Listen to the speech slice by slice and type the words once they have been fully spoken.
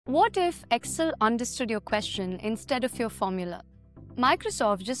What if Excel understood your question instead of your formula?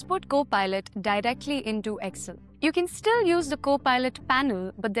 Microsoft just put Copilot directly into Excel. You can still use the Copilot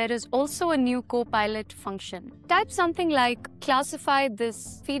panel, but there is also a new Copilot function. Type something like, classify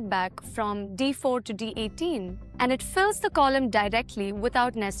this feedback from D4 to D18, and it fills the column directly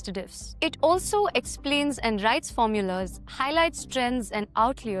without nested ifs. It also explains and writes formulas, highlights trends and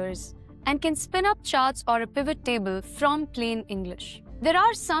outliers, and can spin up charts or a pivot table from plain English. There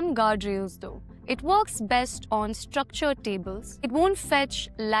are some guardrails though. It works best on structured tables, it won't fetch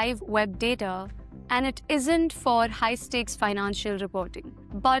live web data, and it isn't for high-stakes financial reporting.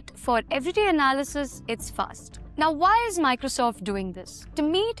 But for everyday analysis, it's fast. Now, why is Microsoft doing this? To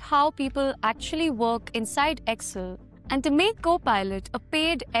meet how people actually work inside Excel and to make Copilot a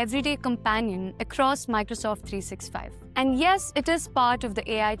paid everyday companion across Microsoft 365. And yes, it is part of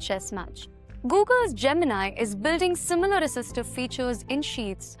the AI chess match. Google's Gemini is building similar assistive features in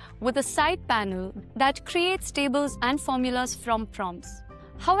Sheets with a side panel that creates tables and formulas from prompts.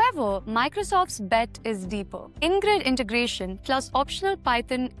 However, Microsoft's bet is deeper. In-grid integration plus optional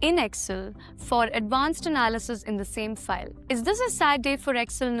Python in Excel for advanced analysis in the same file. Is this a sad day for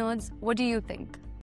Excel nerds? What do you think?